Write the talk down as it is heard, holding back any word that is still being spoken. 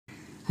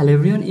Hello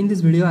everyone, in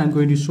this video I am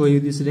going to show you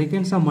this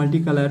REKENSA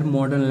Multicolor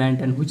Modern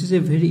Lantern, which is a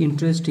very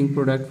interesting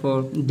product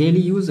for daily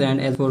use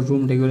and as for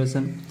room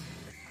decoration.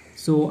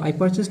 So I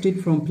purchased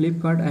it from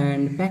Flipkart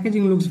and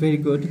packaging looks very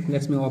good.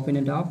 Let me open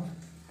it up.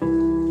 So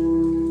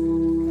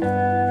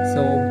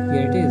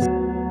here it is.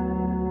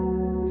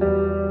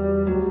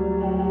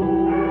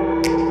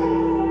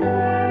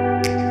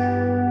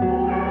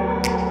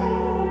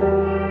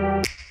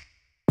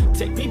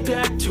 Take me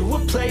back to a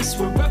place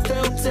where I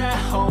felt at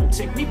home.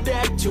 Take me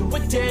back to a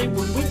day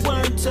when we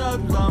weren't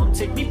alone.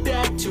 Take me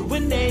back to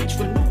an age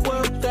when the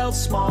world felt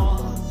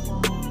small.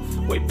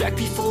 Way back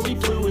before we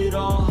blew it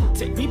all.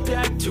 Take me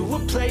back to a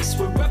place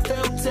where I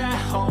felt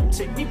at home.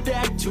 Take me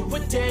back to a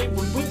day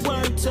when we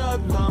weren't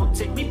alone.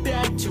 Take me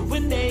back to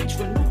an age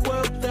when the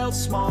world felt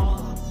small.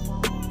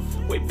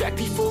 Way back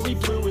before we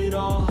blew it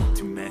all.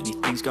 Too many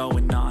things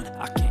going on,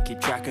 I can't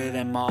keep track of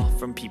them all.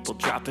 From people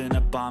dropping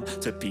a bomb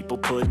to people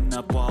putting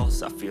up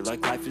walls. I feel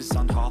like life is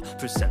on hold,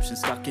 perception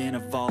stuck in a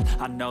vault.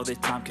 I know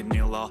that time can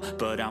heal all,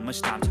 but how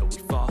much time till we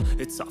fall?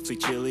 It's awfully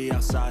chilly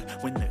outside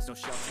when there's no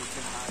shelter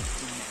to hide.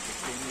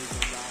 Everything is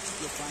alive,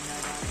 you'll find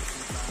that out if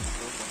you try.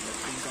 But when the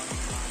things on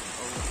your mind,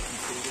 oh, I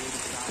consider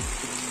the time.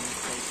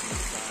 Communication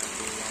aside,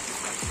 we're all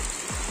just like this.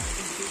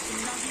 Is this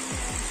an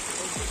argument,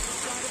 or just a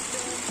side of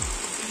things?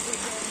 Either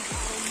way,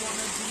 I don't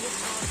wanna be a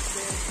part of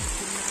it.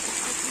 Can I just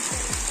get some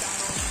space? I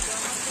don't have to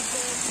have the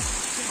bed.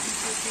 Should be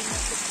picking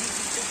up the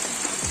pieces just in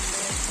front of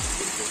me.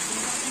 Is this an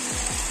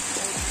argument,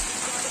 or just a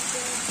side of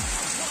things?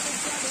 I wanna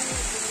drive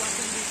away so I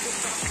can be the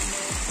boss of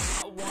me.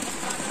 I wanna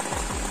find out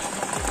if I'm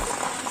gonna get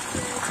the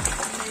honest bit.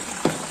 Or maybe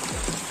give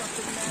myself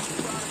something that's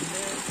proud of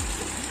me.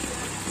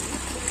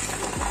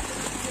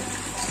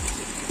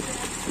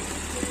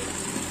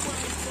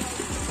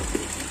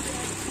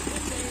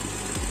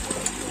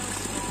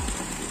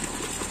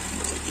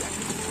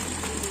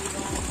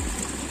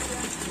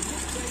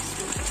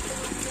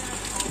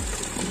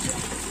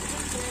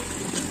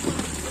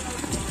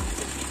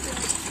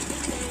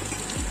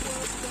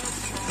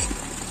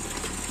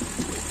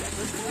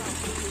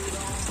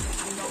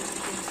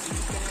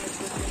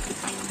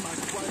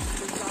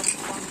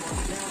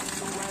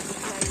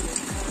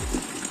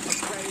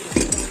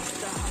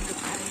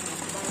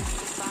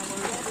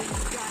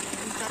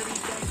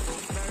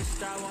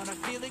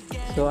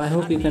 So I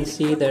hope you can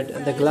see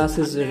that the glass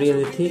is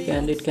really thick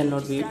and it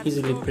cannot be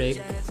easily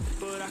break.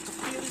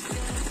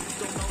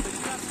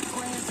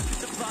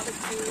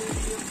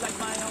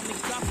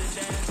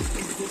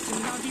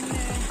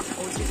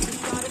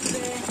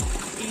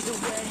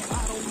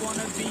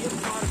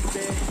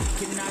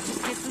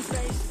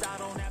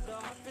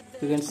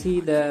 You can see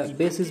the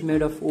base is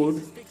made of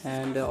wood,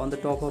 and on the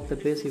top of the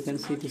base you can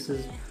see this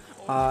is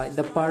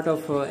the part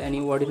of any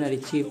ordinary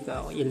cheap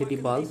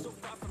LED bulb.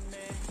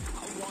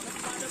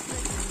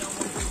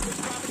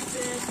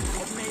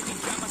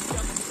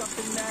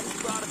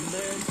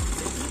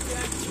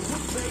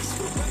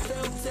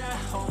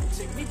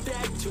 Take me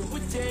back to a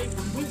day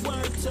when we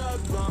weren't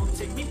alone.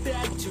 Take me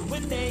back to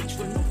an age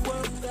when the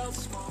world felt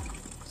small.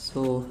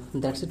 So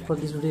that's it for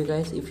this video,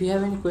 guys. If you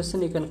have any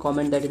question, you can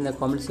comment that in the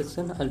comment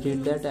section. I'll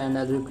read that and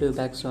I'll reply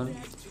back soon.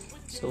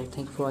 So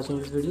thank you for watching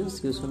this video.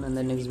 See you soon in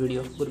the next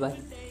video. Goodbye.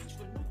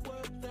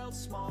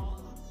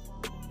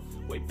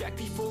 Way back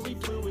before we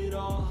blew it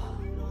all.